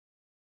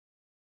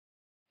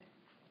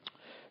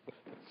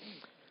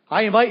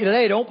I invite you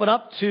today to open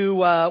up to,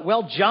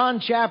 John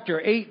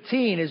chapter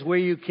 18 is where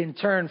you can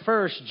turn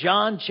first.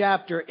 John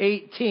chapter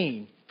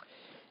 18,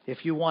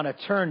 if you want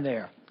to turn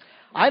there.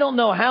 I don't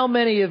know how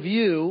many of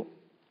you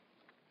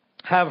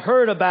have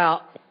heard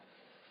about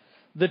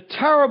the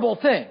terrible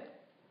thing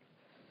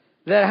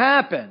that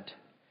happened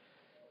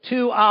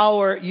to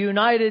our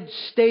United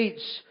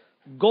States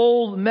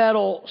gold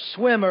medal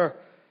swimmer,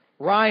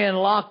 Ryan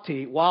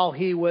Lochte, while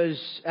he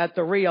was at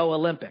the Rio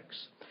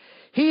Olympics.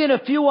 He and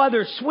a few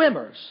other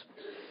swimmers,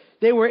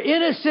 they were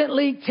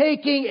innocently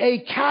taking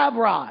a cab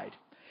ride.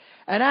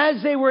 And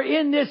as they were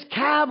in this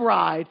cab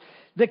ride,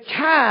 the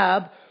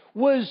cab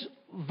was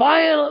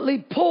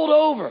violently pulled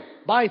over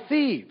by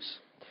thieves.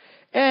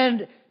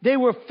 And they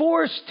were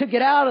forced to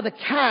get out of the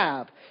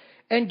cab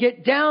and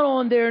get down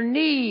on their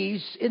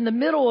knees in the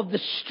middle of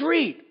the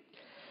street.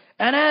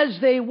 And as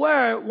they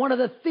were, one of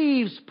the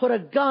thieves put a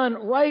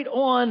gun right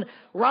on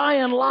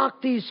Ryan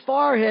Lochte's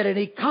forehead, and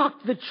he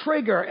cocked the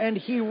trigger and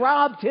he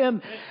robbed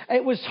him.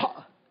 It was...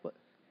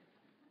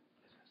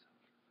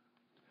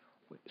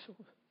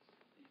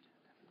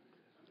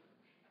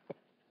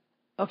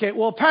 Okay,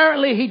 well,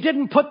 apparently he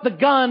didn't put the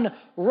gun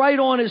right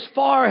on his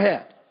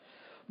forehead.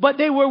 But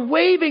they were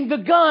waving the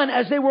gun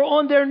as they were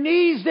on their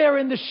knees there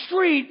in the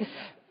street.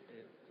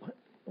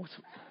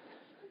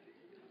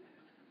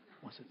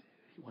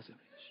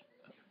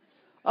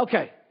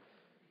 Okay.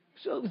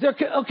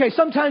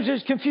 Sometimes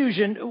there's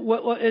confusion.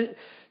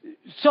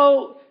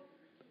 So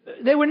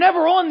they were never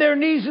on their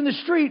knees in the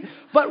street,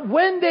 but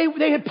when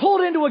they had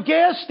pulled into a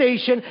gas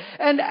station,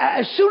 and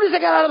as soon as they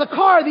got out of the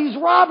car, these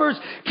robbers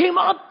came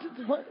up.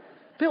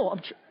 Bill,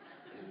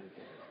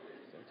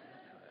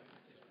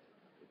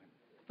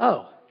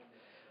 all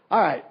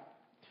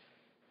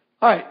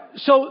right.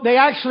 So they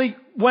actually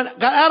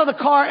got out of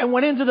the car and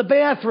went into the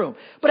bathroom.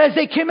 But as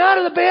they came out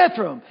of the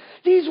bathroom,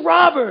 these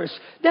robbers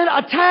then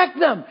attacked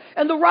them,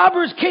 and the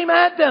robbers came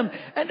at them.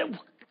 And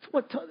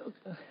what?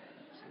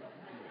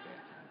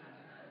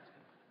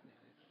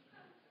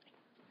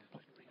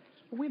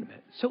 Wait a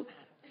minute. So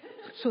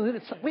then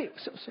it's like, wait.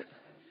 So that's,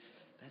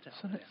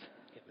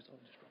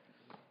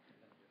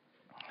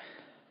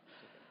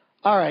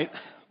 all right.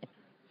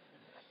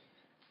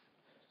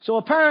 So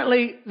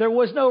apparently there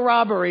was no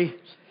robbery.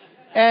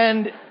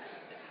 And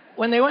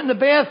when they went in the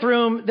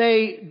bathroom,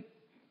 they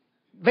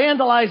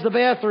vandalized the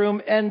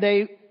bathroom and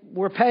they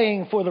were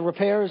paying for the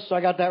repairs. So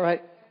I got that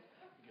right?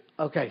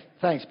 Okay.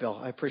 Thanks, Bill.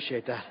 I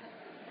appreciate that.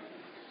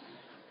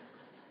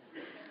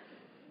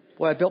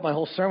 Boy, I built my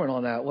whole sermon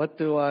on that. What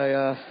do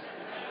I...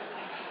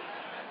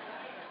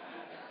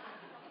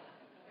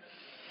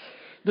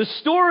 The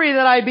story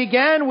that I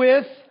began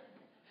with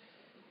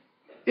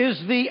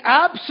is the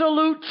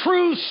absolute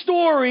true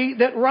story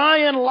that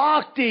Ryan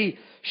Lochte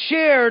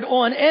shared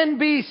on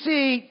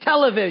NBC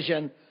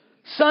television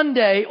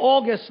Sunday,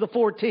 August the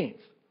 14th.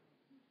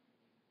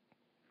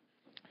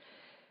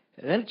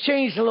 And then it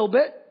changed a little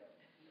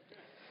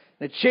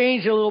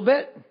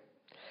bit.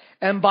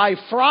 And by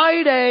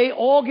Friday,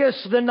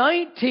 August the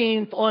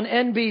 19th on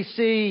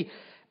NBC,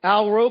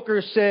 Al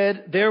Roker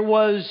said there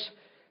was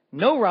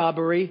no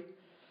robbery.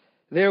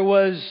 There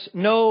was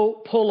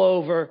no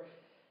pullover.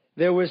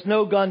 There was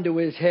no gun to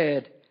his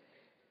head.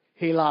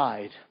 He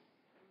lied.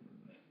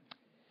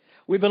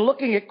 We've been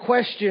looking at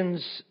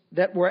questions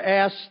that were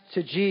asked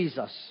to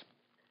Jesus.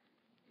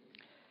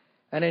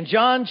 And in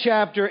John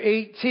chapter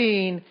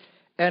 18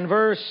 and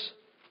verse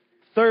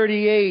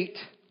 38,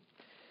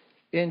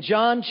 in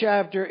John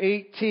chapter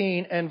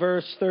 18 and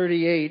verse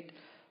 38,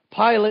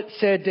 Pilate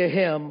said to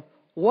him,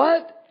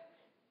 "What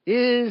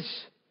is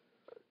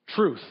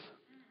truth?"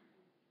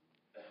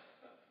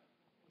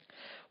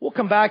 We'll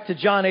come back to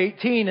John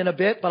 18 in a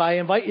bit, but I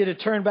invite you to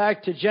turn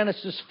back to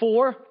Genesis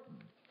 4.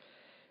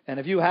 And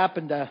if you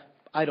happen to,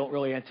 I don't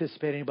really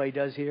anticipate anybody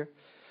does here,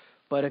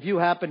 but if you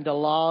happen to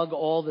log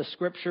all the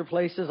scripture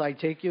places I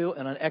take you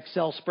in an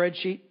Excel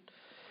spreadsheet,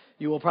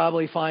 you will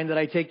probably find that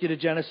I take you to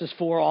Genesis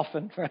 4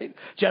 often, right?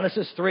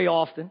 Genesis 3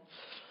 often.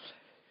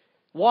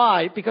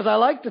 Why? Because I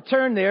like to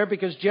turn there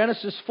because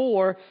Genesis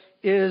 4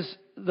 is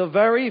the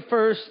very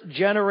first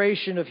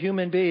generation of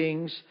human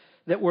beings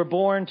that were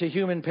born to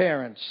human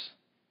parents.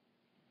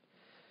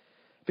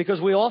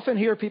 Because we often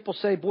hear people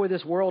say, boy,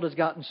 this world has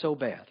gotten so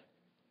bad.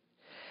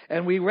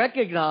 And we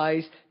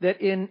recognize that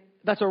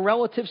that's a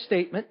relative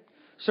statement.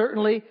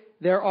 Certainly,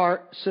 there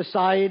are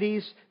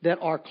societies that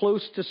are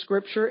close to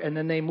Scripture and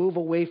then they move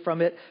away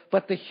from it.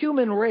 But the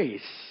human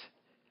race,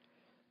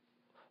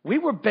 we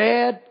were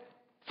bad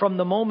from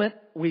the moment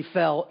we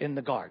fell in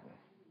the garden.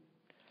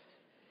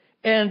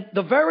 And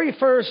the very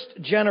first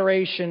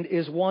generation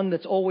is one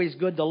that's always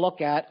good to look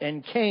at.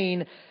 And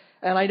Cain,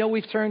 and I know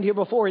we've turned here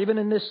before, even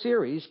in this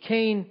series,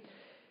 Cain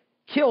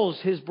kills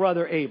his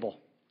brother Abel,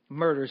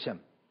 murders him.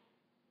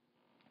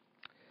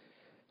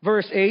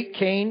 Verse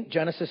 8,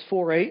 Genesis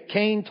 4:8,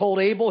 Cain told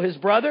Abel, his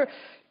brother,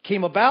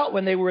 came about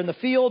when they were in the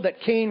field that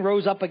Cain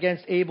rose up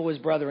against Abel, his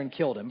brother, and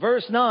killed him.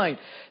 Verse 9,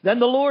 then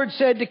the Lord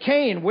said to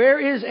Cain, where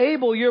is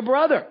Abel, your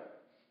brother?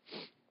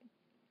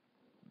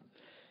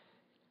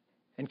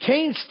 And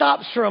Cain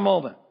stops for a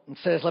moment. and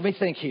says, let me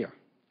think here.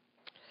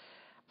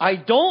 I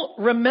don't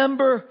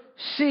remember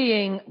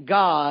seeing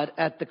God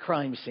at the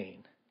crime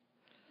scene.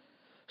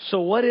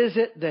 So what is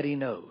it that he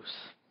knows?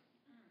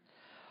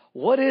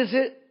 What is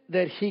it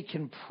that he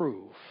can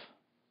prove?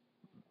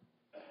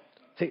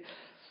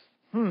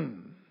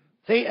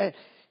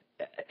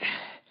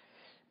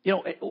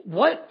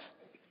 What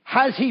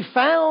has he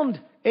found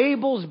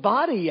Abel's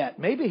body yet?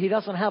 Maybe he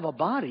doesn't have a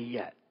body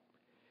yet.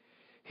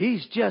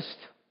 He's just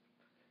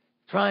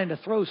trying to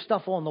throw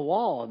stuff on the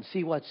wall and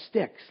see what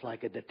sticks,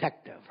 like a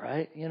detective,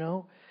 right?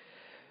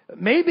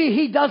 Maybe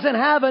he doesn't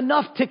have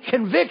enough to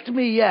convict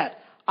me yet.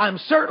 I'm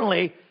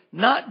certainly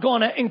not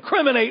going to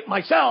incriminate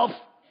myself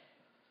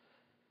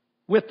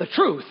with the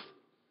truth.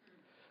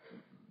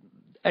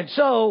 And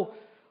so,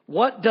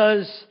 what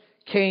does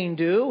Cain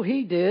do?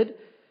 He did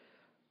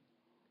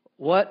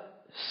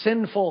what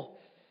sinful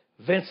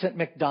Vincent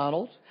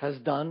McDonald has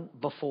done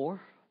before.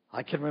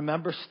 I can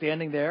remember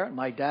standing there and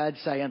my dad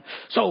saying,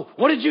 so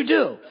what did you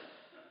do?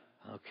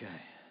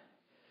 Okay,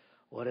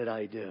 what did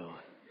I do?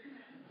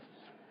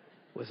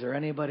 Was there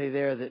anybody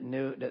there that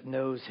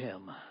knows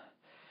him?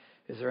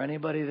 Is there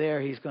anybody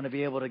there he's going to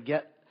be able to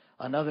get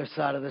another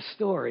side of the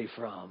story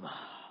from?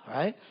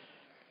 Right?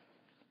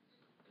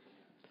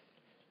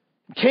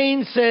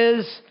 Cain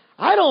says,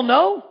 I don't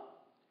know.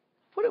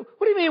 What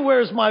do you mean,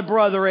 where's my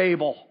brother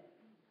Abel?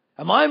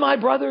 Am I my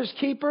brother's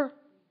keeper?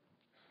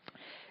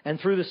 And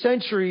through the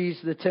centuries,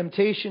 the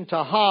temptation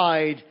to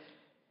hide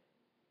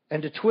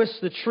and to twist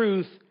the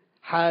truth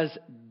has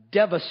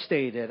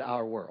devastated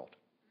our world.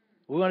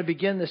 We want to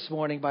begin this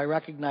morning by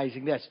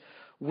recognizing this.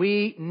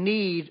 We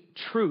need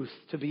truth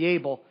to be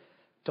able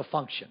to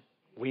function.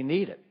 We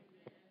need it.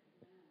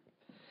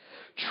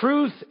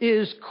 Truth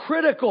is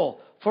critical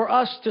for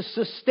us to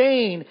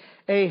sustain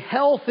a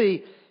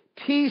healthy,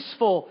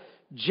 peaceful,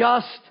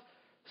 just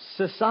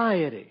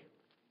society.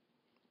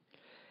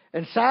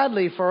 And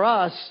sadly for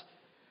us,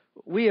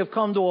 we have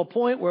come to a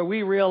point where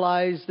we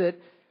realize that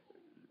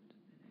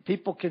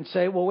people can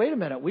say, well, wait a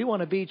minute, we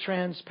want to be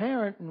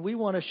transparent and we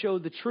want to show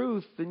the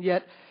truth, and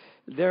yet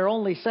they're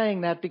only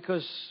saying that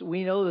because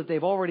we know that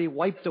they've already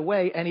wiped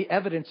away any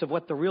evidence of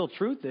what the real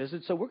truth is,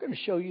 and so we're going to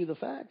show you the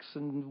facts.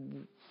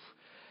 And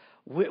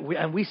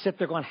we sit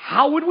there going,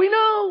 how would we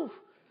know?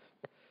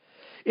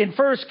 In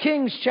 1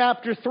 Kings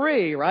chapter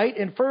 3, right?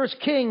 In 1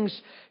 Kings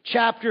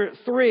chapter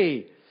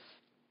 3.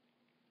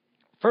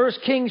 1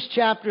 Kings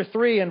chapter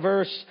 3 and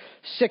verse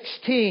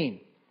 16.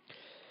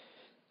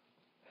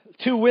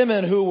 Two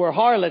women who were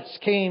harlots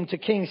came to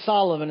King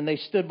Solomon, and they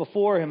stood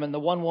before him. And the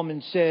one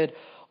woman said,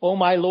 "O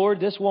my lord,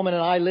 this woman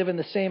and I live in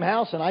the same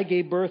house, and I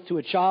gave birth to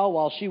a child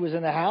while she was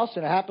in the house.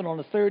 And it happened on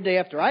the third day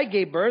after I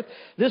gave birth.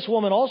 This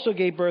woman also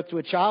gave birth to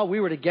a child. We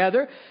were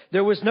together.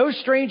 There was no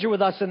stranger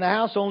with us in the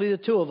house, only the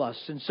two of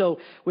us." And so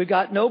we've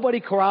got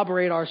nobody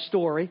corroborate our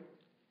story.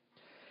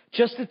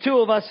 Just the two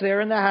of us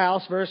there in the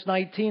house. Verse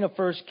 19 of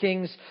 1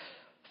 Kings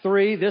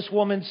 3. This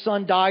woman's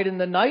son died in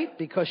the night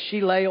because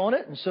she lay on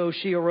it. And so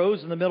she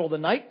arose in the middle of the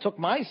night, took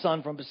my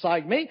son from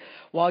beside me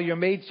while your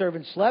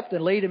maidservant slept,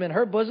 and laid him in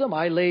her bosom.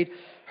 I laid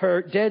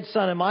her dead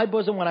son in my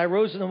bosom when I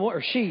rose in the morning.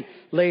 Or she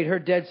laid her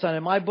dead son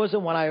in my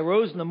bosom when I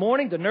arose in the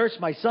morning to nurse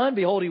my son.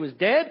 Behold, he was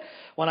dead.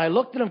 When I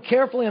looked at him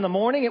carefully in the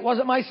morning, it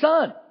wasn't my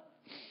son.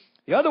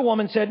 The other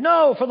woman said,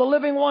 "No, for the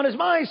living one is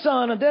my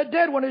son, and the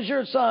dead one is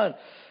your son."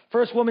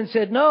 First woman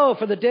said, "No,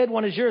 for the dead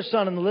one is your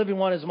son, and the living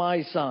one is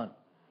my son."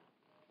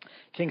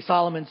 King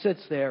Solomon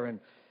sits there and,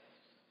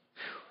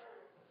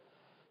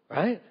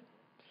 right?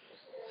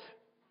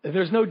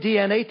 There's no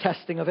DNA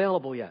testing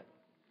available yet.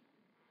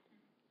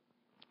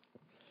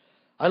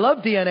 I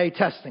love DNA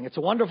testing. It's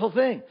a wonderful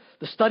thing.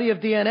 The study of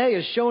DNA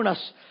has shown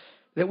us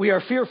that we are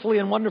fearfully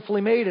and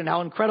wonderfully made, and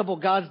how incredible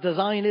God's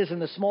design is in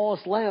the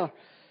smallest layer.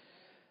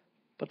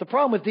 But the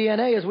problem with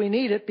DNA is we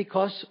need it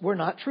because we're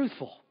not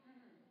truthful.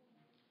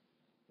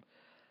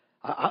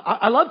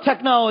 I love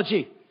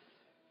technology.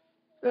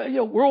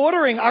 We're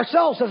ordering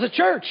ourselves as a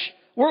church.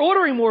 We're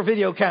ordering more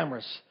video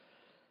cameras.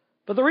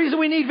 But the reason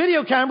we need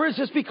video cameras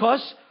is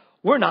because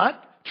we're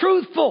not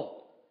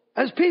truthful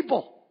as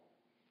people.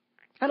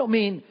 I don't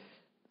mean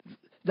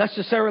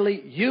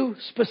necessarily you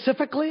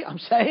specifically. I'm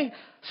saying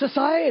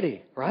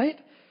society, right?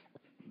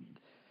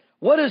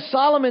 What does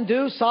Solomon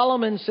do?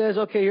 Solomon says,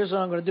 okay, here's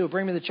what I'm going to do.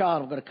 Bring me the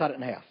child. I'm going to cut it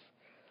in half.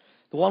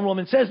 The one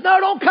woman says, no,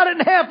 don't cut it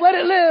in half. Let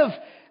it live.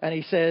 And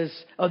he says,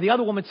 the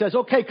other woman says,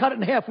 okay, cut it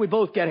in half. We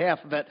both get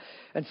half of it.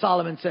 And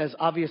Solomon says,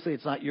 obviously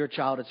it's not your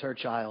child, it's her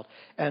child.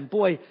 And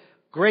boy,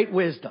 great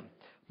wisdom.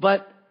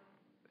 But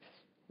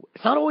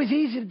it's not always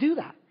easy to do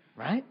that,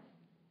 right?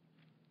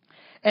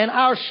 And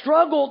our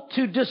struggle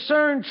to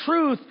discern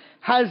truth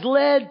has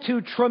led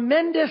to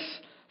tremendous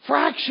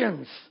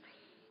fractions,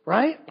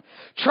 right?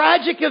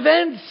 Tragic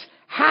events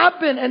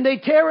happen and they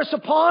tear us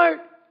apart.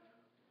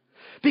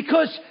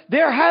 Because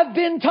there have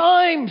been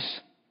times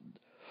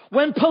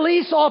when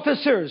police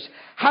officers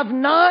have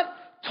not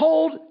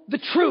told the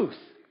truth,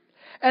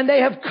 and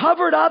they have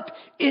covered up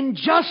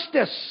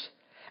injustice,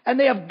 and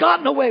they have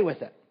gotten away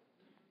with it.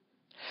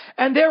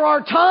 And there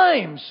are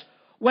times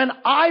when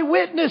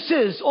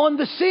eyewitnesses on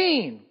the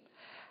scene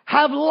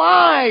have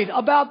lied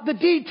about the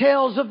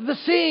details of the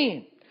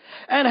scene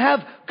and have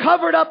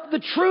covered up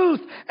the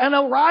truth, and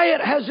a riot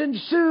has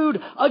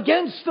ensued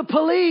against the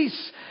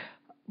police.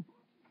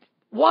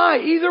 Why?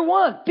 Either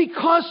one.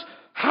 Because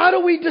how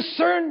do we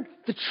discern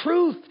the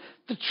truth?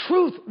 The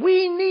truth.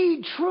 We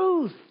need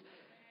truth.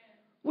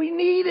 We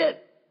need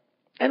it.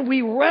 And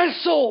we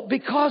wrestle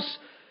because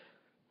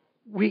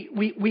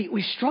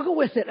we struggle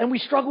with it, and we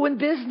struggle in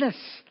business,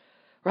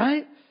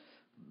 right?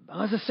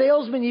 I was a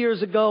salesman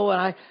years ago,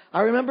 and I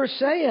remember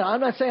saying,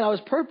 I'm not saying I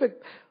was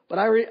perfect, but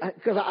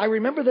because I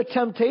remember the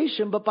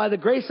temptation, but by the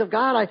grace of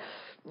God,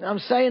 I'm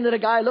saying to the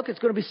guy, look, it's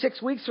going to be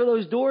 6 weeks for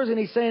those doors. And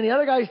he's saying, the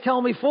other guy's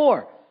telling me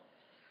 4.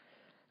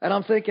 And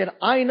I'm thinking,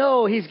 I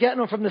know he's getting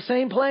them from the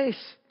same place.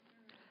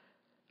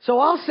 So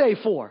I'll say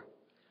 4.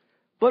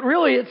 But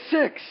really it's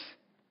 6.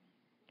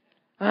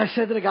 And I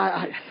said to the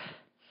guy,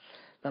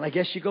 then I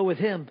guess you go with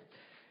him,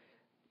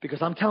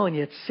 because I'm telling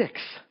you it's 6,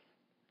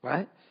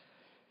 right?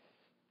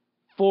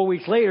 4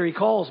 weeks later, he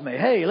calls me.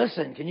 Hey,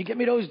 listen, can you get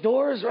me those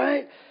doors,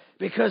 right?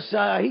 Because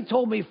he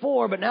told me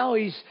 4, but now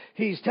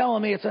he's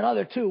telling me it's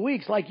another 2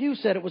 weeks. Like you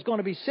said, it was going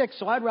to be 6,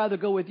 so I'd rather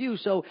go with you.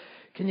 So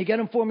can you get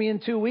them for me in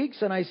 2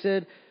 weeks? And I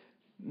said,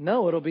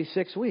 no, it'll be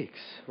 6 weeks,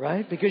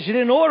 right? Because you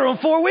didn't order them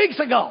 4 weeks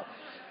ago,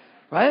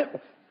 right?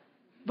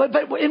 But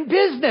in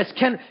business,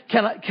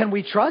 can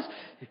we trust?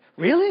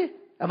 Really?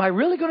 Am I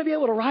really going to be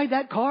able to ride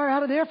that car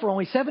out of there for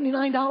only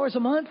 $79 a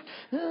month?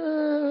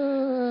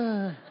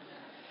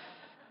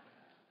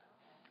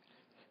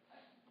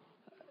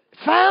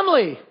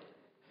 Family.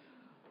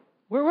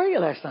 Where were you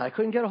last night? I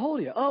couldn't get a hold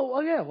of you. Oh,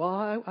 well, yeah.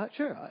 Well,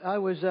 sure. I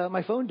was,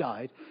 my phone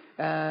died,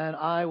 and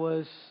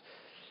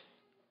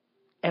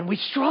and we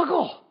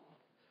struggle.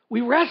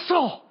 We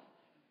wrestle.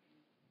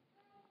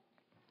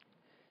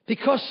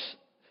 Because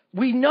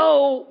we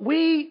know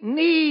we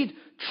need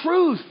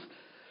truth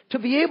to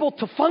be able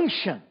to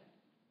function.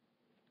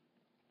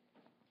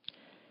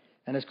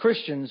 And as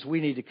Christians,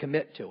 we need to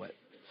commit to it.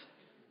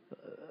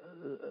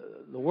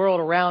 The world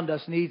around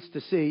us needs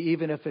to see,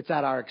 even if it's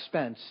at our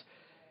expense,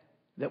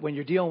 that when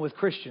you're dealing with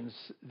Christians,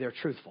 they're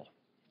truthful.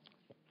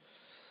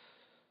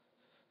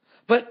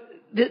 But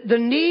the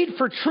need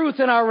for truth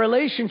in our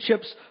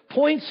relationships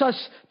points us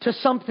to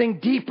something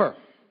deeper,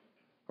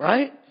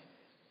 right?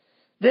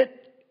 That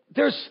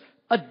there's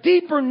a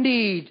deeper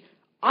need.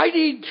 I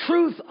need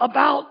truth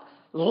about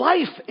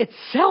life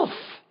itself,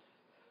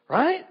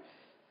 right?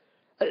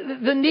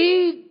 The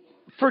need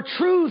for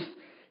truth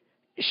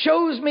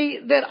shows me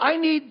that I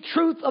need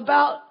truth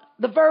about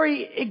the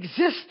very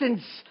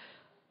existence.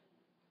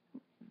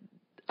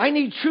 I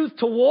need truth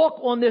to walk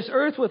on this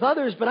earth with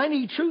others, but I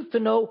need truth to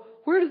know,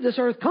 where did this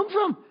earth come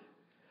from?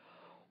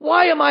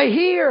 Why am I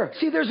here?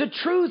 See, there's a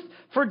truth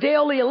for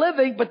daily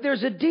living, but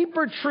there's a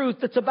deeper truth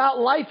that's about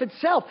life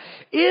itself.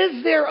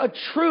 Is there a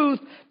truth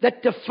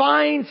that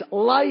defines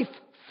life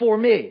for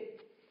me?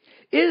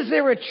 Is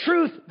there a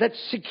truth that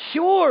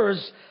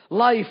secures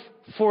life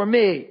for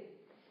me?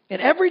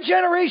 And every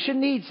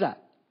generation needs that.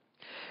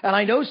 And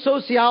I know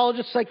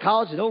sociologists,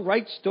 psychologists, they'll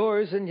write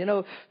stories and,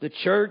 the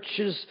church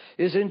is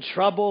in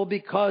trouble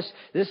because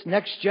this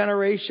next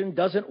generation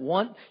doesn't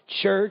want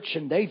church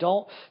and they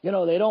don't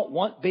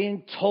want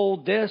being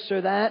told this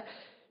or that.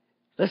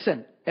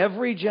 Listen,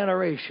 every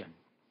generation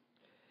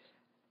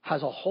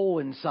has a hole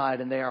inside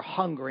and they are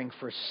hungering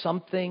for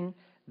something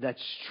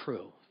that's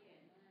true.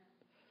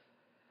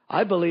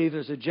 I believe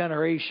there's a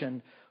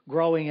generation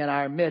growing in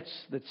our midst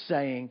that's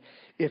saying,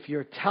 if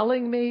you're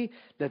telling me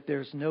that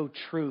there's no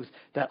truth,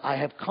 that I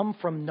have come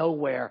from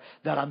nowhere,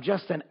 that I'm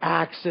just an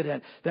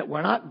accident, that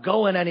we're not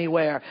going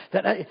anywhere,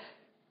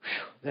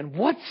 then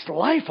what's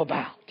life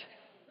about?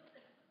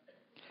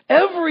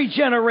 Every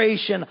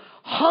generation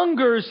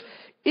hungers,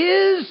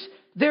 is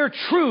there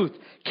truth?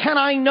 Can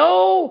I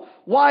know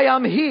why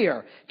I'm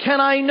here?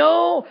 Can I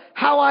know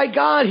how I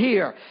got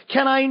here?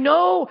 Can I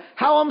know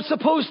how I'm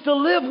supposed to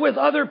live with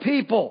other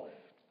people?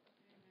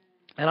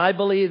 And I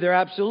believe there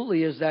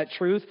absolutely is that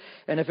truth.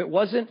 And if it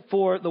wasn't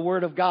for the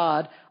Word of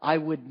God, I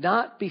would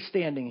not be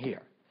standing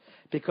here,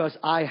 because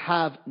I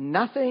have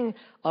nothing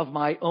of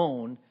my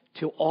own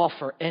to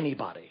offer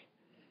anybody.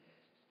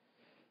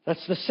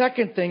 That's the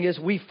second thing, is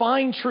we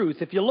find truth.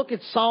 If you look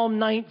at Psalm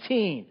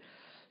 19,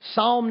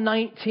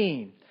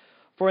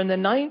 for in the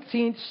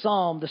 19th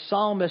Psalm, the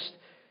psalmist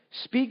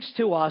speaks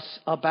to us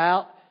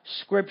about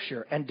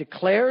Scripture and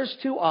declares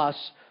to us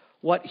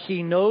what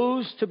he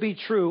knows to be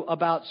true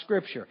about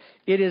Scripture.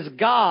 It is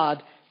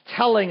God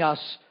telling us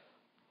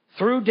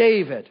through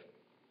David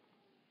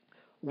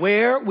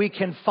where we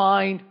can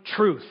find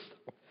truth.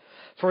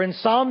 For in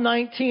Psalm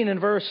 19 and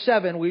verse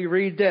 7, we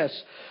read this: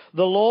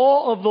 the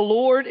law of the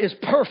Lord is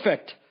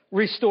perfect,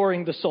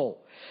 restoring the soul.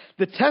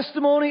 The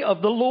testimony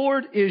of the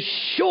Lord is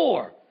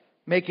sure,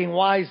 making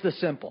wise the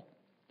simple.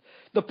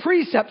 The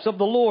precepts of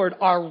the Lord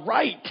are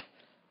right,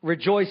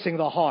 rejoicing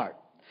the heart.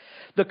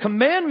 The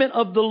commandment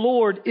of the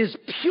Lord is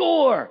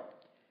pure,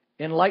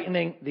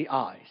 enlightening the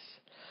eyes.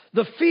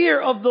 The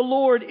fear of the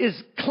Lord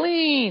is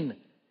clean,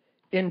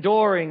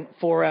 enduring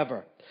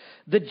forever.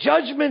 The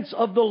judgments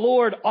of the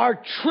Lord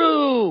are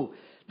true.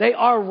 They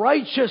are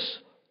righteous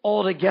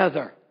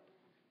altogether.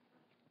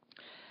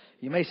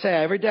 You may say,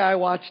 every day I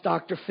watch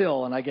Dr.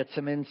 Phil and I get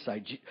some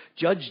insight.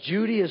 Judge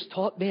Judy has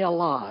taught me a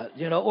lot,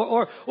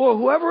 or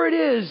whoever it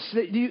is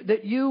the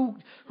view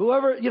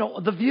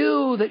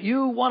that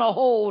you want to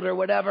hold or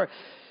whatever.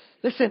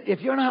 Listen,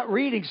 if you're not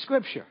reading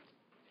Scripture,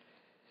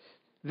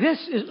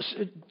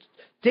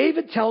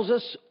 David tells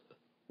us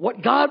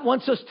what God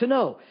wants us to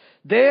know.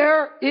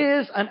 There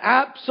is an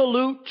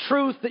absolute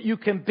truth that you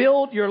can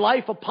build your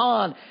life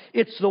upon.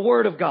 It's the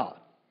Word of God.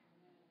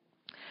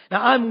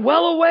 Now, I'm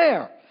well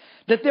aware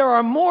that there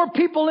are more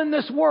people in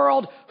this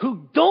world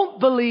who don't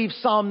believe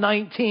Psalm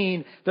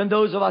 19 than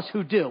those of us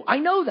who do. I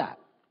know that.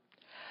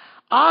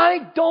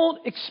 I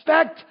don't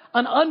expect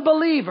an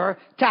unbeliever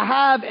to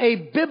have a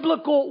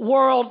biblical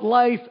world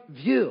life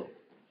view.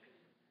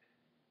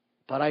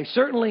 But I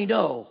certainly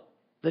know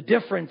the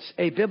difference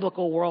a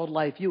biblical world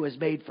life view has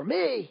made for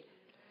me.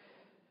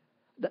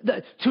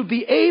 To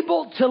be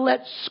able to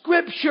let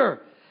Scripture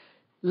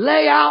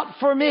lay out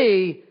for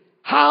me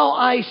how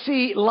I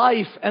see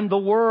life and the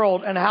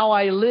world and how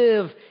I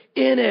live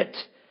in it.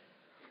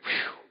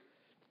 Whew.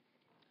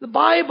 The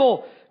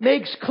Bible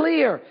makes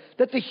clear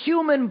that the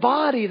human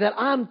body that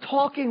I'm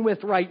talking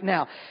with right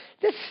now,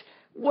 this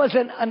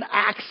wasn't an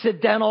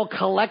accidental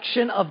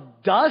collection of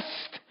dust.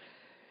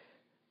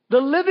 The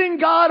living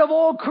God of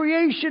all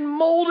creation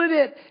molded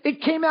it.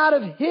 It came out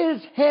of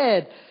His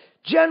head.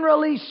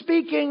 Generally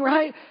speaking,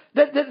 right?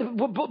 That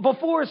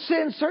before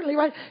sin, certainly,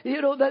 right?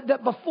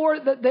 That before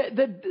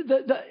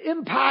the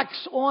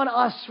impacts on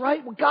us,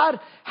 right? God,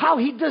 how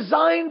He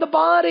designed the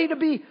body to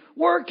be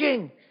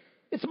working.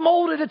 It's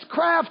molded, it's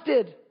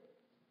crafted.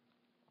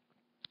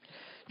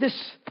 This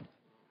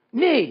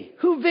me,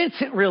 who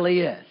Vincent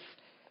really is,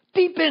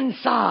 deep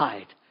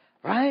inside,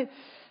 right?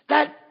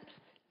 That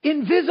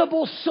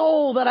invisible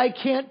soul that I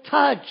can't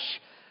touch.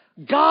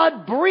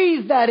 God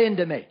breathed that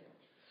into me.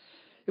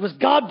 It was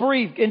God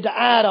breathed into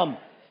Adam,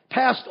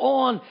 passed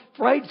on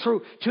right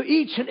through to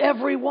each and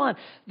every one.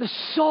 The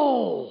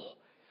soul.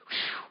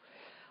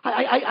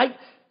 I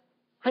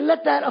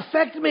let that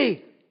affect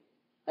me.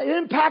 It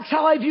impacts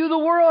how I view the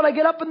world. I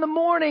get up in the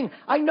morning.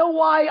 I know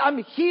why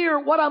I'm here,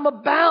 what I'm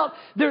about.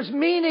 There's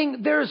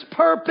meaning. There's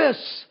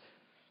purpose.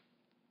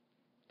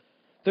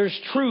 There's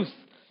truth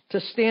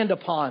to stand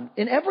upon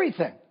in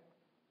everything.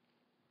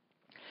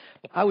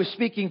 I was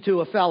speaking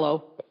to a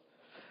fellow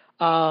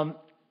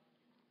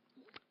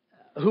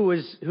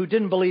who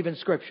didn't believe in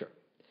Scripture.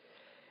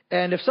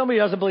 And if somebody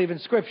doesn't believe in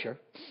Scripture,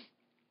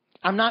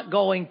 I'm not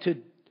going to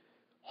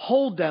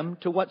hold them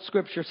to what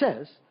Scripture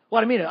says.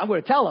 What I mean, I'm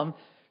going to tell them,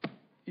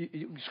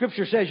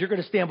 Scripture says you're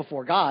going to stand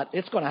before God.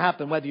 It's going to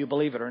happen whether you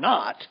believe it or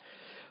not.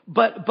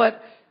 But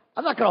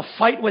I'm not going to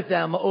fight with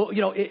them,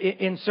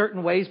 in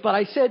certain ways. But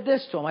I said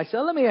this to him. I said,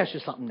 let me ask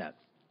you something, Ned.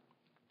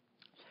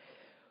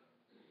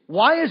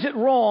 Why is it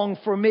wrong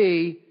for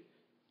me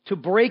to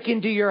break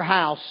into your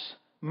house,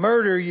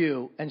 murder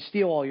you, and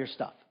steal all your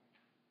stuff?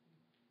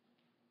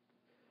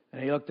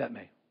 And he looked at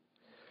me.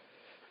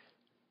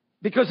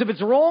 Because if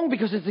it's wrong,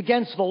 because it's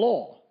against the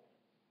law,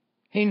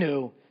 he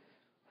knew,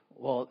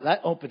 well, that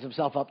opens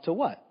himself up to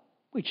what?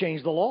 We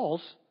change the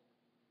laws,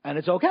 and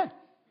it's okay.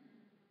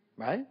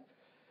 Right?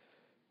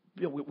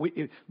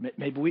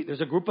 Maybe there's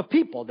a group of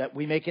people that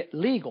we make it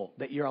legal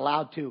that you're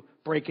allowed to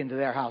break into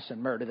their house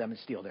and murder them and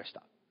steal their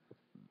stuff.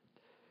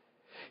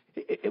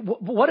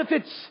 What if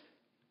it's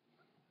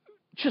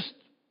just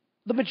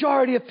the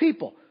majority of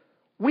people?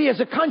 We as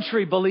a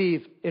country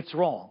believe it's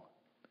wrong.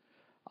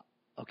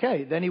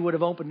 Okay, then he would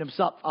have opened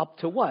himself up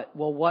to what?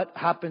 Well, what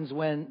happens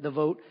when the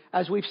vote,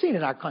 as we've seen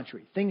in our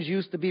country, things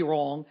used to be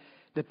wrong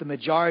that the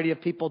majority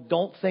of people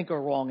don't think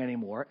are wrong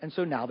anymore, and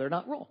so now they're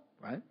not wrong,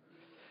 right?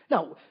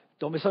 Now,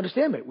 don't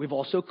misunderstand me. We've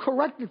also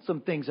corrected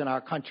some things in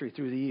our country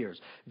through the years.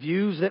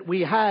 Views that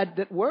we had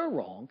that were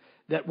wrong,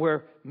 that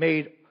were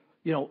made,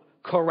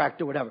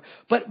 correct or whatever.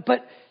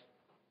 But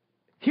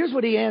here's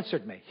what he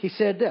answered me. He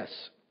said this.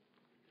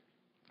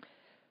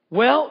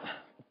 Well,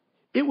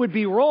 it would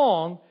be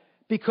wrong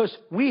because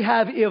we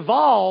have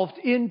evolved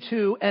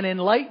into an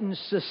enlightened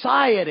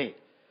society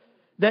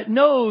that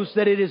knows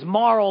that it is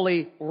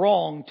morally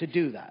wrong to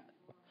do that.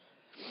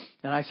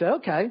 And I said,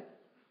 okay.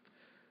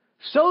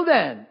 So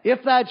then, if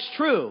that's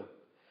true,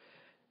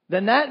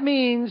 then that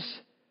means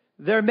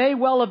there may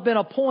well have been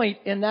a point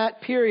in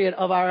that period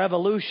of our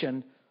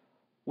evolution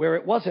where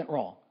it wasn't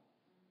wrong.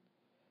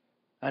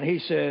 And he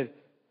said,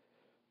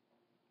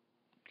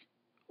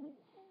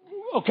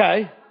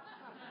 okay.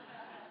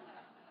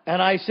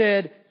 And I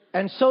said,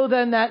 and so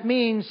then that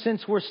means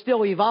since we're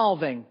still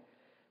evolving,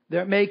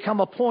 there may come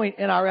a point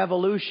in our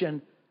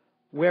evolution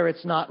where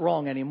it's not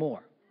wrong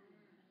anymore.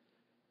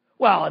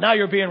 Well, now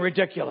you're being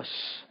ridiculous.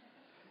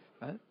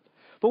 Right?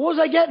 But what was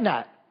I getting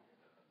at?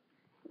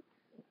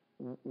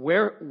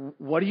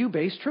 What do you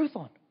base truth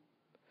on?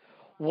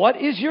 What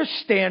is your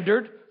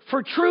standard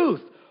for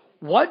truth?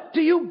 What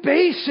do you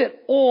base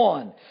it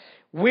on?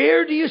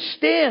 Where do you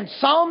stand?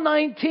 Psalm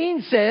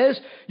 19 says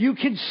you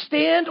can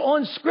stand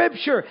on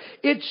Scripture.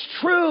 It's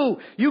true.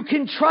 You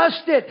can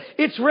trust it.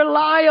 It's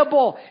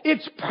reliable.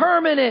 It's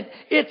permanent.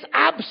 It's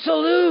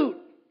absolute.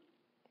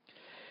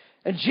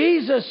 And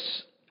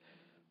Jesus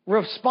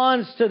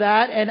responds to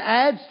that and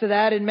adds to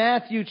that in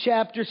Matthew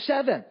chapter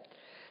 7.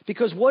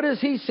 Because what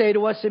does he say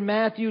to us in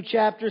Matthew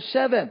chapter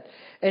 7?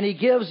 And he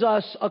gives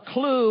us a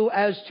clue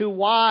as to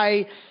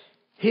why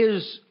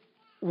his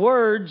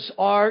words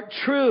are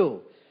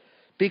true.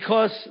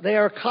 Because they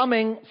are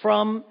coming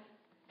from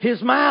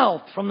his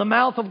mouth, from the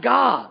mouth of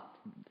God.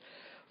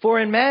 For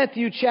in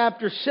Matthew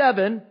chapter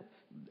 7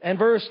 and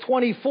verse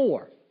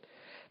 24,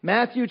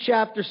 Matthew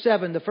chapter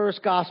 7, the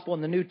first gospel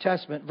in the New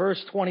Testament,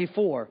 verse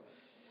 24,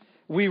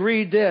 we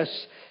read this: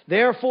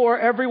 "Therefore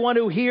everyone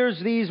who hears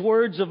these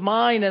words of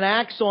mine and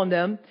acts on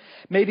them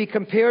may be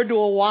compared to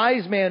a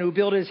wise man who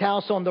built his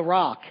house on the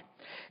rock.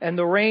 And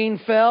the rain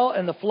fell,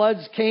 and the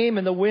floods came,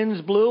 and the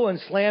winds blew and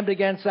slammed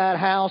against that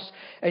house,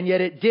 and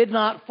yet it did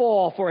not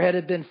fall, for it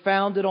had been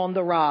founded on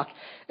the rock.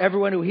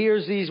 Everyone who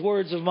hears these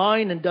words of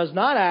mine and does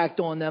not act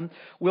on them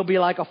will be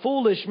like a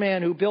foolish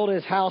man who built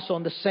his house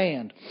on the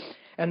sand.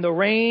 And the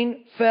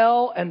rain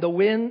fell, and the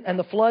wind and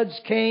the floods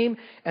came,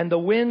 and the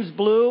winds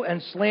blew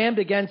and slammed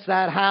against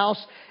that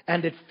house,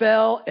 and it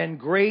fell, and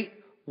great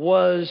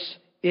was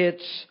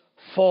its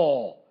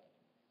fall."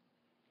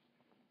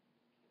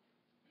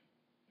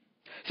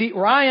 See,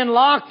 Ryan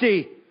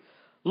Lochte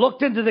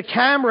looked into the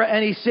camera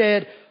and he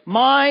said,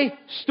 "My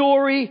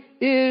story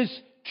is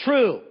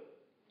true."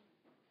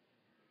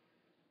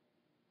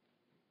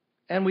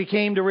 And we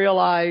came to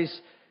realize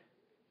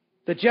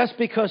that just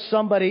because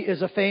somebody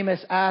is a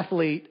famous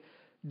athlete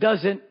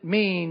doesn't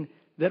mean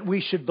that we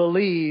should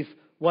believe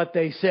what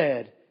they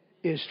said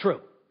is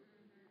true.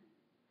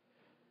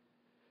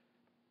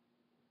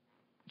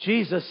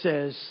 Jesus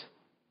says,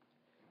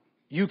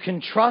 "You can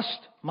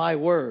trust my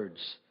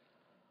words."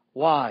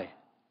 Why?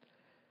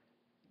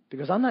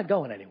 Because I'm not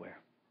going anywhere.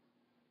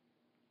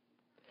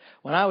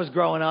 When I was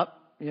growing up,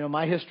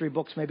 my history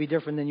books may be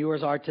different than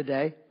yours are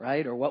today,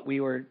 right? Or what we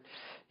were,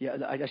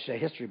 I should say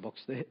history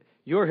books.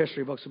 Your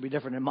history books will be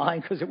different than mine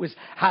because it was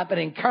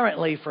happening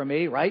currently for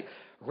me, right?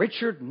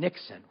 Richard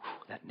Nixon.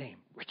 Whew, that name,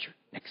 Richard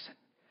Nixon.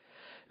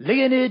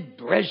 Leonid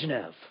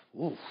Brezhnev.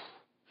 Oof.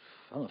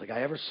 I don't think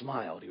I ever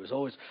smiled. He was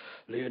always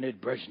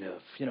Leonid Brezhnev.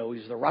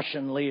 He's the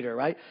Russian leader,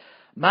 right?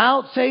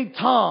 Mao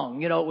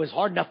Zedong, it was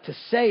hard enough to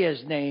say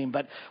his name,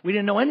 but we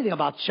didn't know anything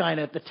about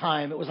China at the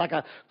time. It was like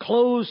a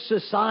closed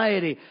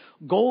society.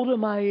 Golda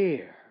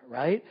Meir,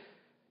 right?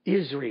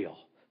 Israel.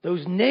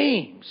 Those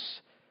names.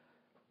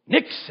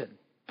 Nixon,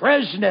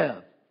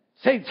 Brezhnev,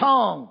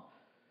 Zedong,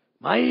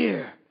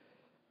 Meir.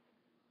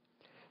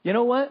 You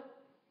know what?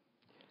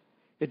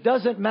 It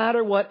doesn't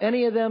matter what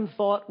any of them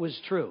thought was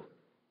true,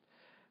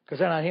 because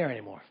they're not here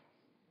anymore.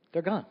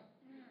 They're gone.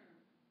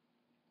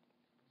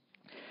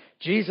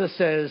 Jesus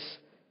says,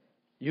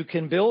 you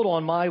can build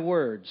on my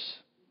words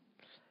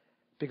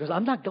because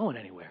I'm not going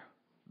anywhere.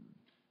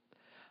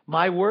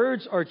 My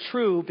words are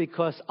true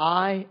because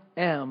I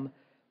am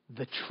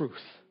the truth.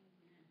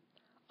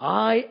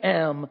 I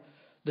am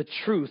the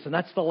truth. And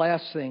that's the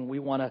last thing we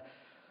want to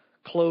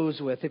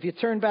close with. If you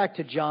turn back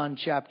to John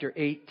chapter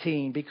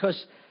 18,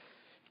 because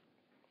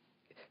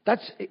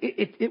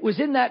it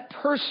was in that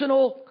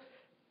personal,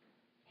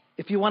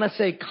 if you want to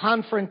say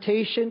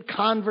confrontation,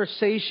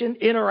 conversation,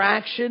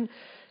 interaction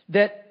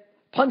that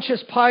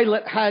Pontius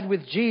Pilate had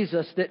with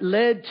Jesus that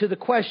led to the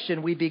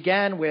question we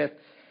began with,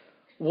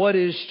 what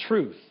is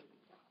truth?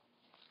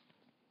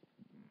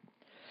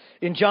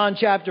 In John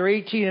chapter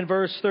 18 and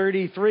verse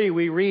 33,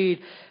 we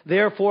read,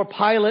 "Therefore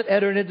Pilate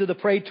entered into the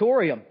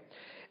praetorium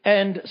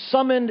and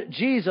summoned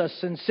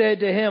Jesus and said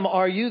to him,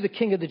 'Are you the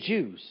king of the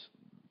Jews?'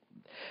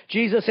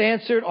 Jesus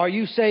answered, 'Are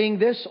you saying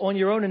this on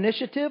your own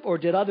initiative, or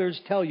did others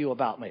tell you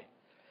about me?'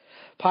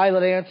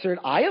 Pilate answered,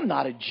 'I am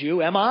not a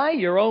Jew, am I?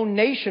 Your own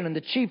nation and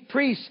the chief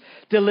priests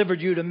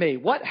delivered you to me.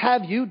 What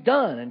have you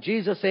done?' And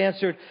Jesus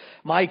answered,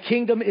 'My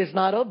kingdom is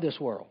not of this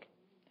world.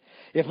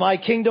 If my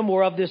kingdom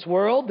were of this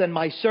world, then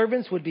my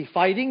servants would be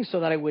fighting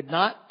so that I would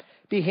not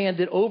be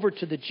handed over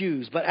to the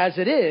Jews. But as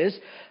it is,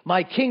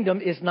 my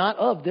kingdom is not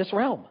of this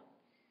realm.'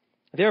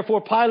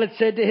 Therefore Pilate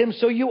said to him,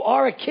 'So you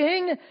are a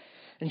king?'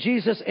 And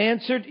Jesus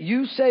answered,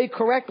 'You say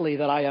correctly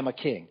that I am a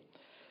king.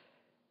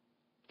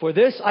 For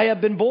this I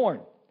have been born,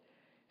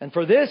 and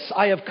for this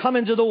I have come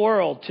into the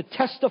world, to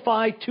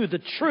testify to the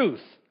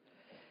truth.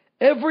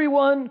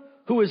 Everyone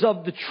who is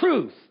of the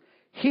truth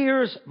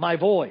hears my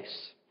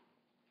voice.'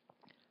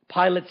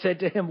 Pilate said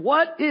to him,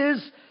 'What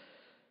is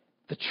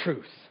the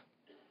truth?'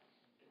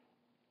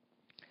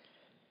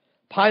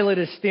 Pilate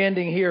is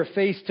standing here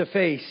face to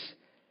face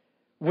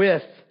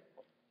with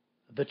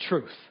the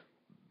truth.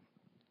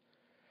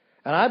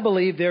 And I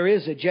believe there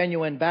is a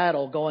genuine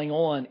battle going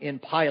on in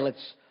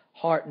Pilate's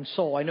heart and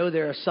soul. I know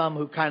there are some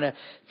who kind of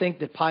think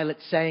that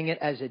Pilate's saying it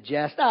as a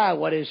jest.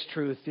 What is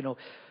truth?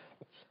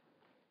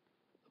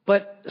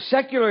 But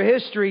secular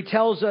history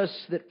tells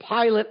us that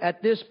Pilate,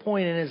 at this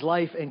point in his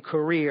life and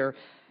career,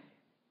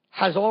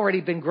 has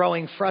already been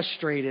growing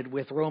frustrated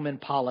with Roman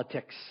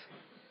politics.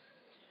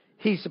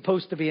 He's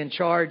supposed to be in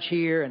charge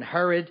here, and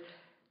Herod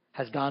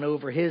has gone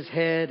over his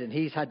head, and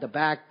he's had to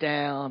back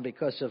down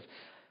because of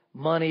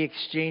money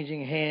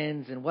exchanging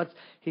hands. And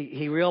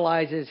he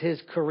realizes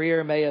his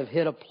career may have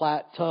hit a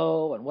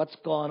plateau, and what's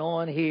going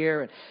on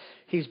here. And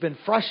he's been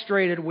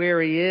frustrated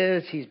where he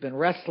is. He's been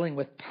wrestling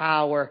with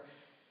power.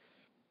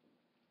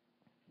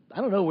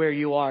 I don't know where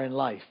you are in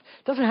life.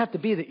 It doesn't have to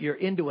be that you're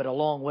into it a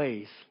long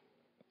ways.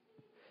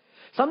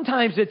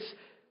 Sometimes it's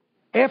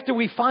after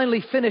we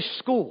finally finish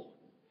school.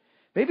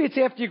 Maybe it's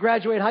after you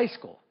graduate high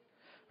school.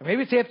 Or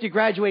maybe it's after you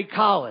graduate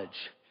college.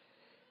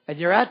 And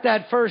you're at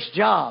that first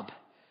job.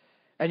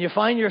 And you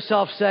find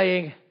yourself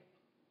saying,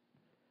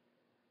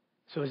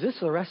 so is this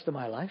the rest of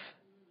my life?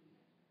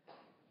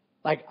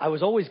 Like I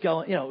was always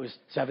going, it was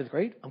 7th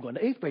grade. I'm going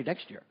to 8th grade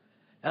next year.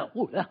 Now,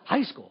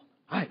 high school.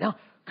 All right, now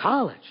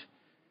college.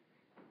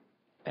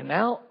 And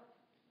now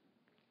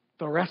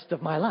the rest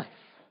of my life.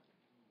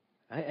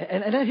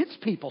 And that hits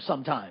people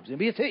sometimes.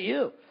 Maybe it's hit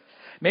you.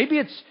 Maybe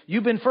it's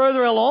you've been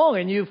further along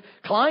and you've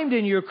climbed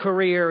in your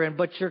career,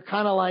 but you're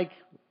kind of like,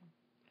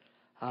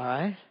 all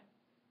right.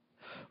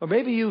 Or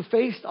maybe you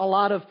faced a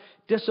lot of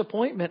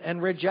disappointment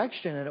and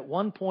rejection, and at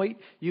one point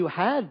you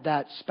had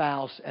that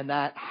spouse and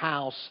that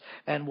house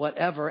and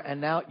whatever, and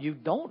now you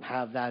don't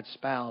have that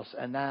spouse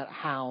and that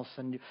house,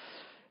 and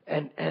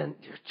you're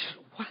just,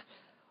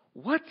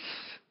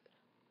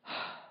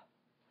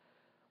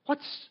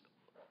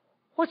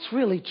 what's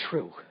really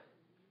true?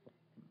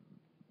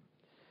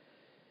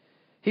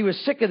 He was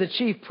sick of the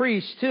chief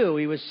priests too.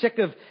 He was sick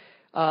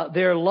of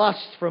their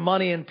lust for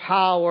money and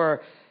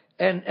power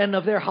and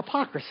of their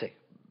hypocrisy.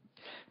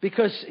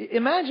 Because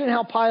imagine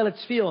how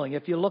Pilate's feeling.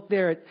 If you look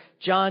there at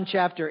John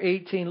chapter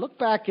 18, look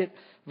back at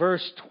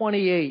verse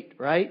 28,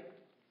 right?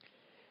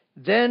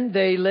 Then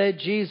they led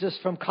Jesus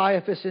from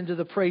Caiaphas into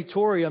the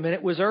praetorium, and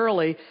it was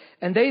early,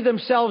 and they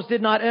themselves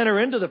did not enter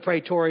into the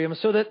praetorium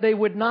so that they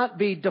would not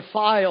be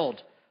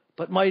defiled,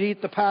 but might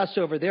eat the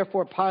Passover.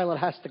 Therefore, Pilate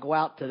has to go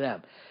out to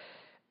them.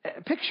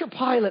 Picture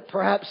Pilate,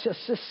 perhaps, just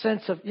this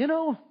sense of,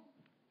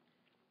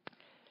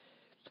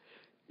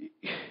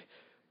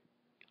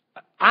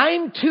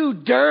 I'm too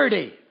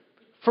dirty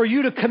for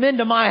you to come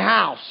into my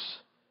house.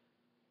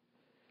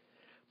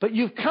 But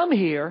you've come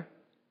here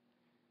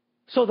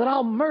so that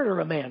I'll murder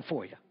a man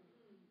for you.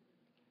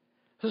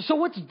 So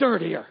what's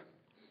dirtier?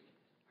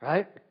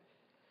 Right?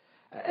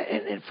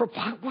 And for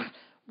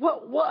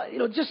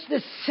what just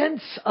this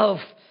sense of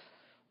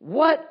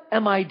what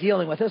am I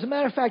dealing with? As a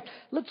matter of fact,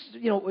 let's,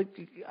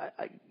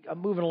 I'm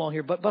moving along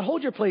here, but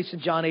hold your place in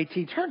John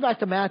 18. Turn back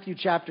to Matthew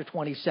chapter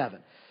 27.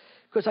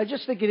 Because I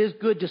just think it is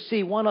good to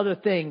see one other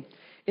thing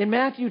in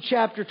Matthew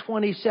chapter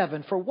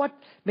 27 for what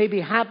may be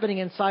happening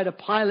inside of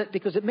Pilate,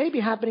 because it may be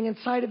happening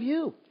inside of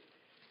you.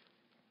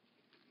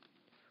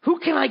 Who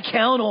can I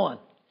count on?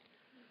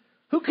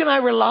 Who can I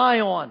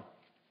rely on?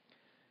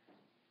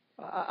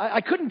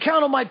 I couldn't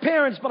count on my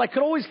parents, but I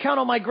could always count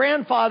on my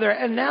grandfather,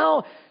 and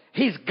now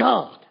he's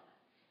gone.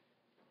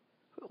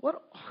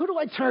 Who do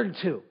I turn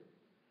to?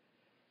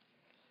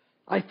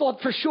 I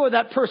thought for sure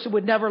that person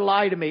would never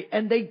lie to me,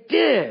 and they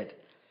did.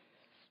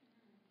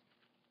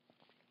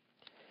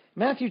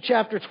 Matthew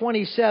chapter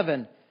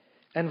 27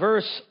 and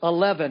verse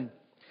 11.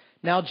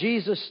 Now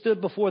Jesus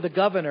stood before the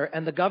governor,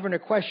 and the governor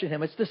questioned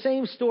him. It's the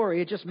same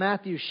story, it's just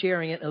Matthew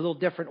sharing it in a little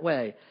different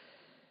way.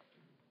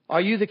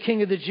 Are you the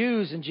king of the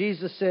Jews? And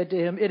Jesus said to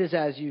him, it is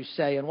as you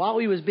say. And while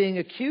he was being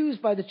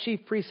accused by the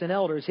chief priests and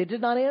elders, he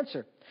did not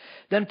answer.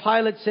 Then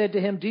Pilate said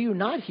to him, do you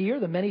not hear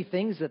the many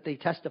things that they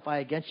testify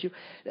against you?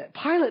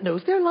 Pilate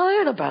knows they're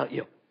lying about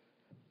you.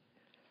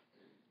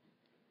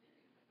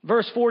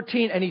 Verse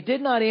 14, and he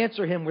did not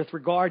answer him with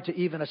regard to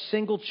even a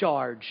single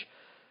charge.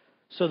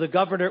 So the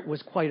governor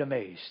was quite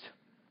amazed.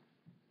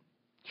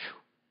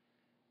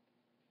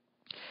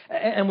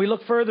 And we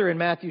look further in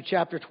Matthew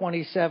chapter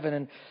 27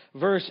 and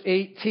verse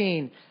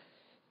 18.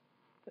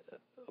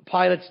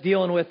 Pilate's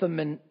dealing with them,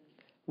 and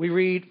we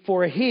read,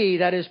 for he,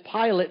 that is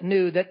Pilate,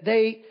 knew that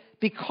they,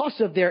 because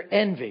of their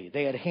envy,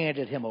 they had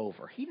handed him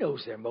over. He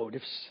knows their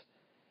motives.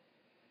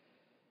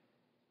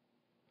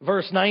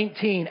 Verse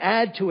 19,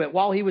 add to it,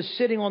 while he was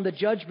sitting on the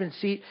judgment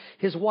seat,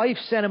 his wife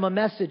sent him a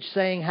message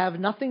saying, have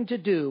nothing to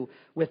do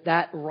with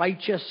that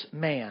righteous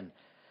man.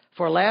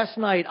 For last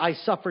night I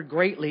suffered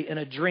greatly in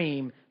a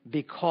dream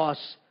because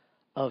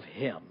of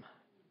him.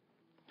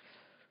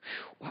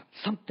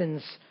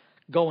 Something's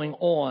going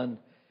on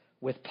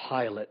with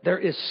Pilate. There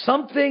is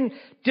something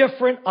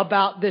different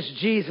about this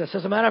Jesus.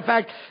 As a matter of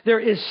fact, there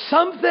is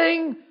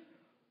something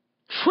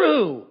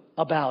true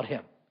about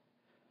him.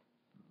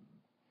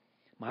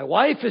 My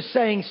wife is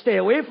saying, stay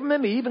away from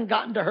him. He even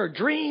got into her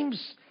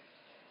dreams.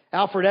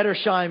 Alfred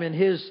Edersheim in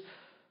his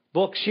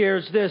book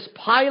shares this.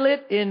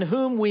 Pilate, in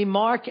whom we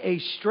mark a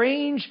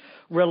strange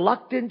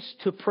reluctance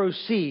to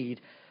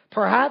proceed,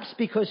 perhaps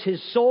because his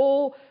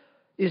soul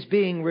is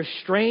being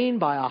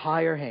restrained by a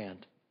higher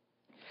hand.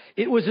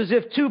 It was as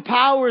if two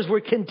powers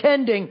were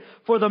contending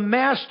for the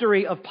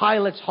mastery of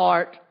Pilate's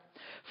heart.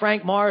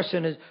 Frank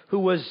Morrison, who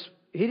was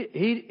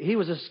he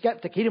was a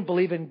skeptic. He didn't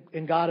believe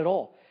in God at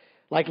all.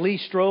 Like Lee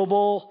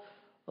Strobel,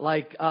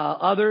 like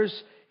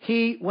others,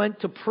 he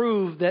went to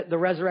prove that the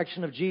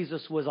resurrection of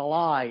Jesus was a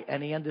lie,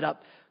 and he ended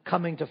up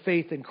coming to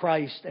faith in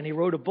Christ. And he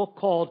wrote a book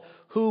called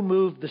Who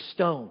Moved the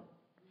Stone?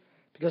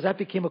 Because that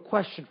became a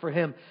question for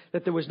him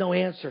that there was no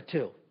answer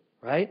to,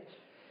 right?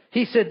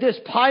 He said this: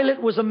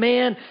 Pilate was a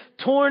man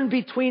torn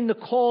between the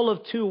call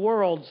of two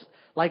worlds,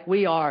 like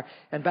we are.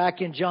 And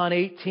back in John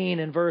 18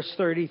 and verse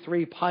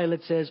 33,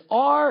 Pilate says,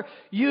 "Are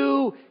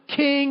you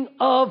King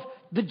of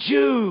the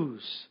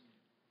Jews?"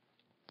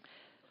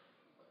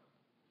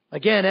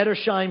 Again,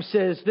 Edersheim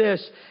says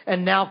this: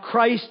 and now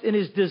Christ, in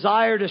his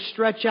desire to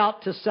stretch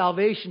out to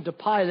salvation to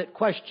Pilate,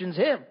 questions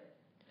him.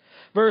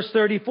 Verse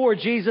 34,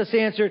 Jesus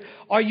answered,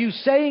 "Are you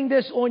saying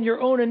this on your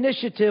own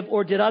initiative,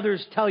 or did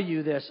others tell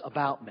you this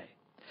about me?"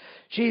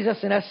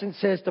 Jesus, in essence,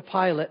 says to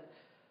Pilate,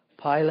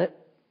 "Pilate,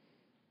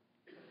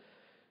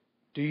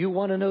 do you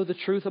want to know the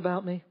truth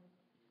about me?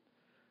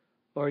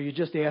 Or are you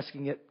just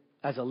asking it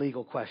as a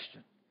legal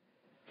question?"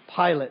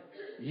 Pilate,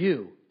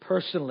 you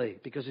personally,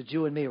 because it's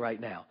you and me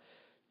right now,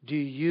 do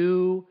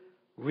you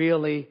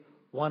really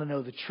want to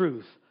know the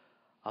truth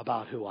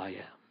about who I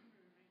am?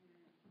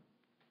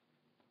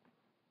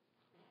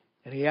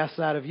 And he asks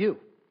that of you.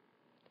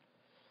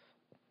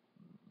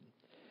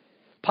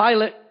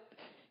 Pilate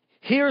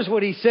hears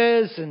what he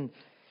says, and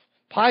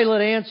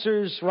Pilate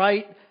answers,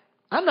 right?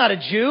 "I'm not a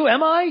Jew,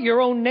 am I?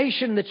 Your own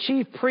nation, the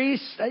chief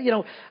priests. I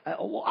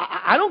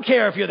don't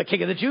care if you're the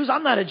king of the Jews.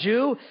 I'm not a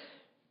Jew.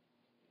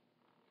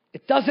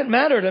 It doesn't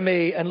matter to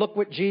me." And look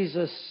what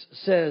Jesus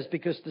says,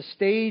 because the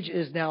stage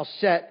is now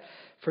set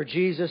for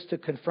Jesus to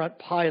confront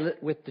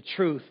Pilate with the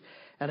truth.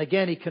 And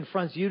again, he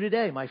confronts you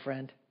today, my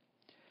friend.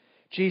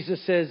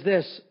 Jesus says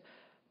this: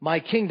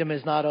 "My kingdom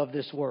is not of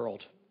this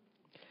world.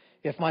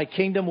 If my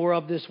kingdom were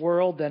of this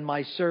world, then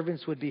my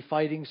servants would be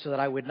fighting so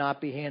that I would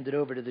not be handed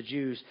over to the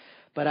Jews.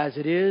 But as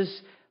it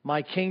is,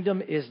 my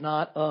kingdom is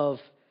not of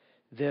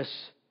this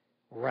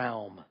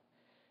realm.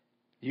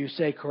 You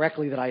say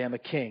correctly that I am a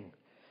king.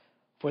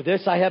 For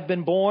this I have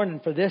been born,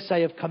 and for this I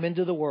have come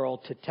into the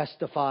world, to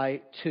testify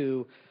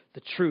to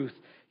the truth."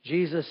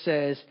 Jesus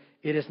says,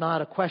 it is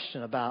not a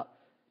question about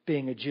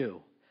being a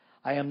Jew.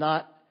 I am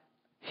not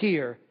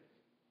here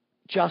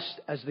just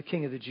as the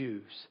King of the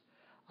Jews.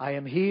 I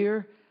am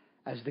here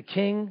as the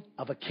king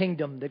of a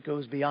kingdom that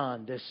goes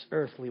beyond this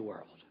earthly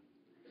world.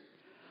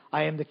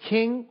 I am the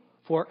king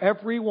for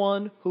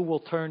everyone who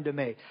will turn to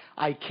me.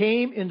 I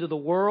came into the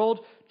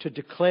world to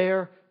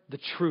declare the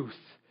truth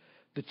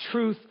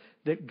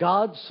that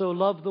God so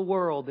loved the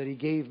world that he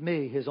gave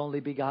me his only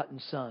begotten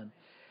Son,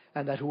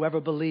 and that whoever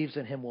believes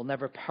in him will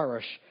never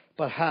perish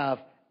but have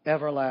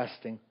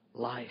everlasting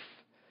life.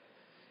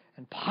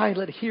 And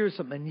Pilate hears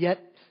him and yet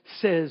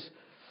says,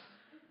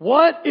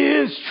 "What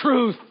is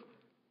truth?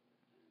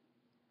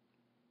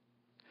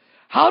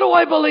 How do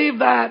I believe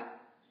that?"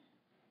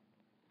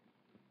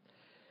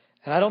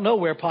 And I don't know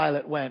where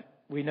Pilate went.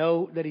 We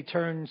know that he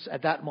turns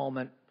at that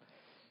moment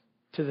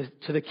to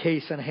the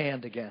case in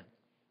hand again.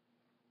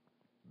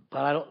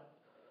 But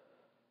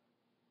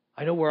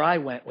I know where I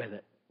went with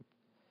it.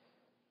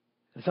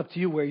 It's up to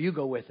you where you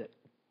go with it.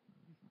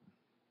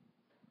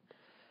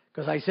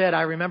 Because I said,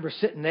 I remember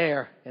sitting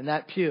there in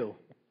that pew.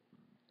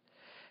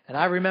 And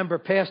I remember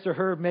Pastor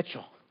Herb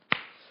Mitchell.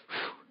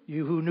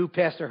 You who knew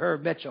Pastor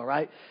Herb Mitchell,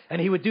 right?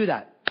 And he would do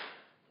that.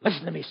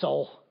 "Listen to me,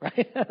 soul,"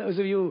 right? Those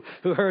of you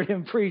who heard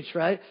him preach,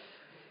 right?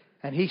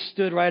 And he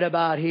stood right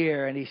about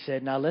here and he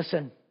said, "Now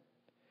listen,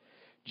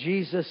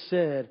 Jesus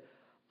said,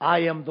 I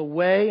am the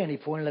way," and he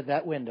pointed at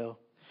that window,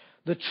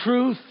 "the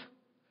truth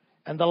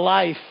and the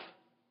life.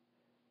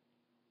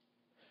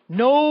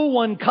 No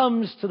one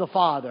comes to the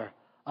Father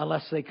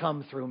unless they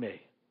come through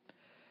me."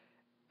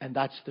 And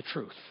that's the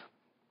truth.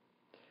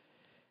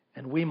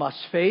 And we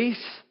must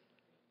face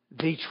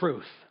the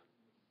truth.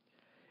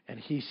 And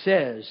he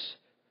says,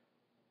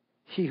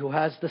 "He who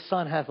has the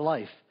Son hath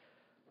life,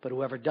 but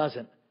whoever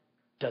doesn't,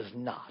 does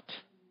not."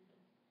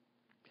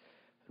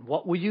 And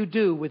what will you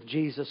do with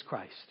Jesus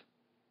Christ?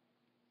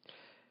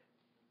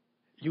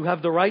 You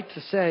have the right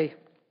to say,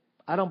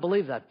 "I don't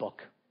believe that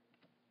book."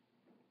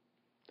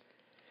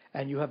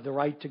 And you have the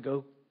right to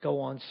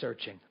go on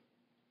searching.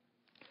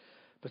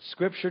 But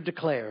Scripture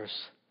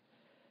declares,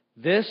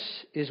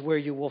 this is where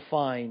you will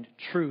find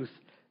truth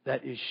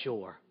that is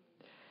sure.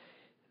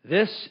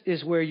 This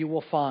is where you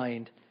will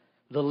find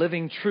the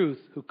living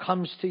truth who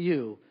comes to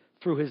you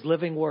through his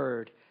living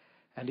word.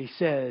 And he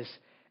says,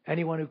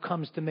 "Anyone who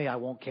comes to me, I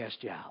won't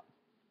cast you out."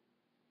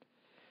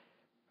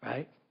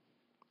 Right?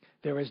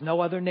 There is no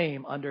other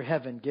name under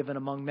heaven given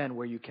among men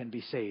where you can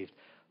be saved,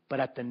 but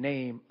at the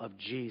name of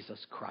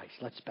Jesus Christ.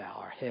 Let's bow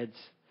our heads.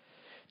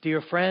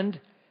 Dear friend,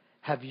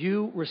 have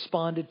you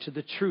responded to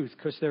the truth?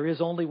 Because there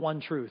is only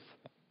one truth.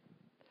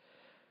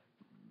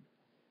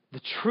 The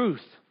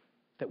truth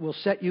that will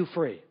set you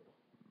free.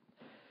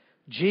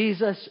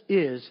 Jesus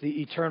is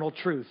the eternal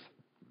truth.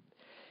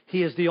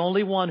 He is the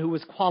only one who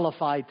was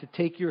qualified to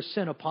take your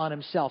sin upon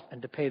himself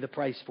and to pay the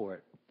price for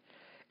it.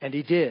 And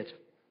he did.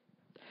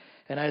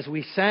 And as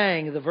we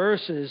sang the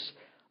verses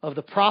of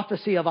the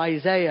prophecy of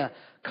Isaiah,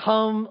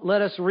 come,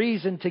 let us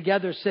reason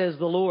together, says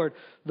the Lord.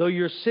 Though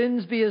your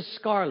sins be as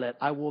scarlet,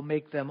 I will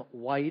make them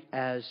white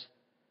as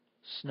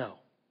snow.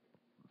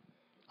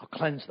 I'll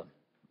cleanse them.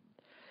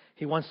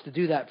 He wants to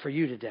do that for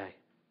you today.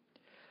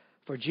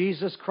 For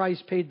Jesus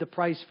Christ paid the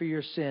price for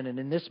your sin. And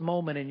in this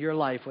moment in your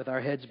life, with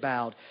our heads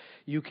bowed,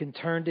 you can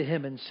turn to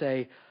Him and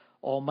say,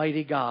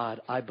 Almighty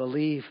God, I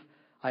believe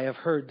I have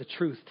heard the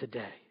truth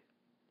today.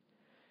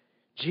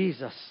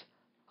 Jesus,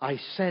 I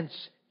sense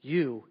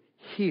you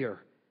here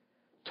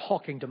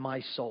talking to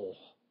my soul.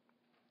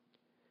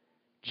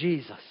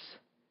 Jesus,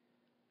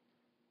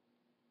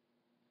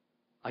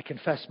 I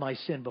confess my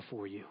sin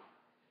before you.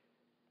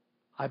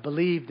 I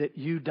believe that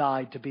you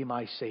died to be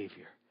my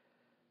Savior.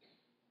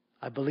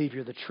 I believe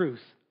you're the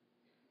truth.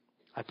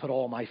 I put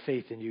all my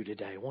faith in you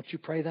today. Won't you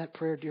pray that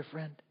prayer, dear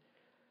friend?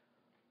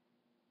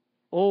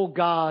 Oh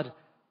God,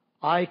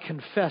 I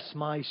confess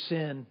my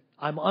sin.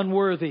 I'm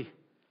unworthy.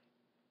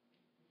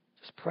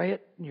 Just pray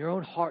it in your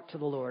own heart to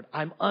the Lord.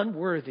 I'm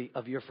unworthy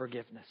of your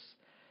forgiveness.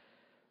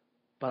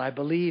 But I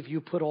believe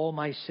you put all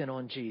my sin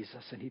on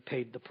Jesus and He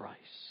paid the price.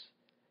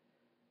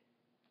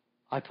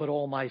 I put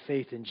all my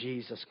faith in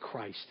Jesus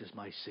Christ as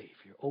my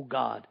Savior. Oh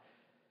God,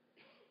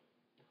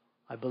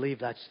 I believe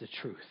that's the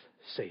truth.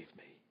 Save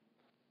me.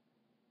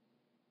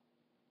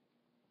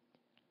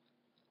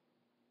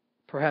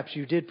 Perhaps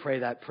you did pray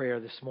that prayer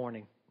this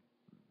morning.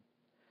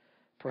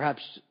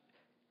 Perhaps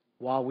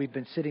while we've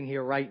been sitting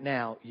here right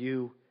now,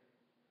 you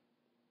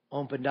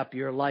opened up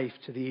your life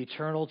to the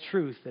eternal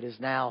truth that has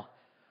now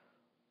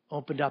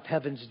opened up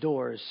heaven's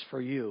doors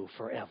for you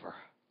forever.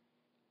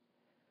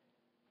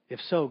 If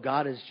so,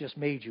 God has just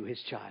made you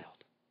His child.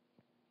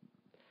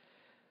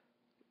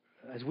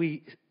 As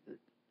we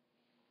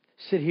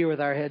sit here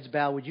with our heads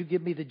bowed, would you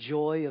give me the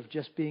joy of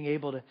just being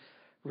able to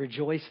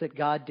rejoice that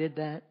God did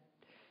that?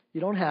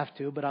 You don't have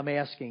to, but I'm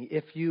asking,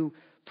 if you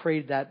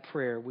prayed that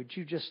prayer, would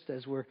you just,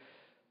 as we're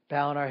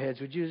bowing our heads,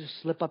 would you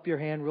just slip up your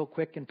hand real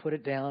quick and put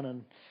it down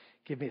and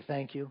give me a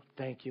thank you,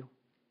 thank you,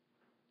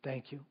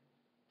 thank you,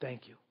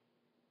 thank you.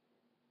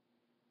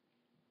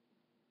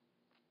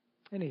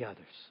 Any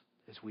others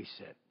as we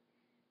sit?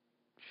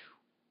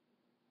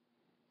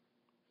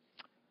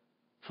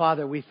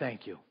 Father, we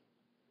thank you.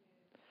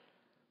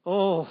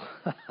 Oh,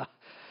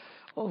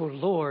 oh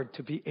Lord,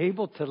 to be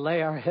able to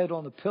lay our head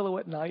on the pillow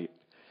at night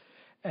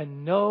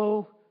and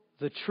know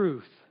the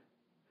truth.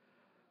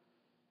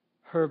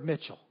 Herb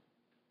Mitchell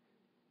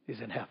is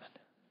in heaven.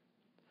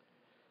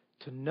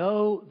 To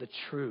know the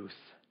truth.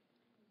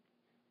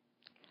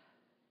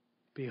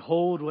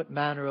 Behold what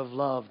manner of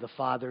love the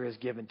Father has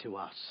given to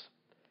us,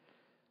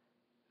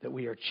 that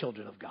we are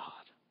children of God.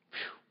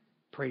 Whew.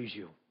 Praise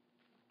you.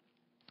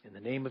 In the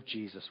name of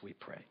Jesus we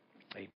pray. Amen.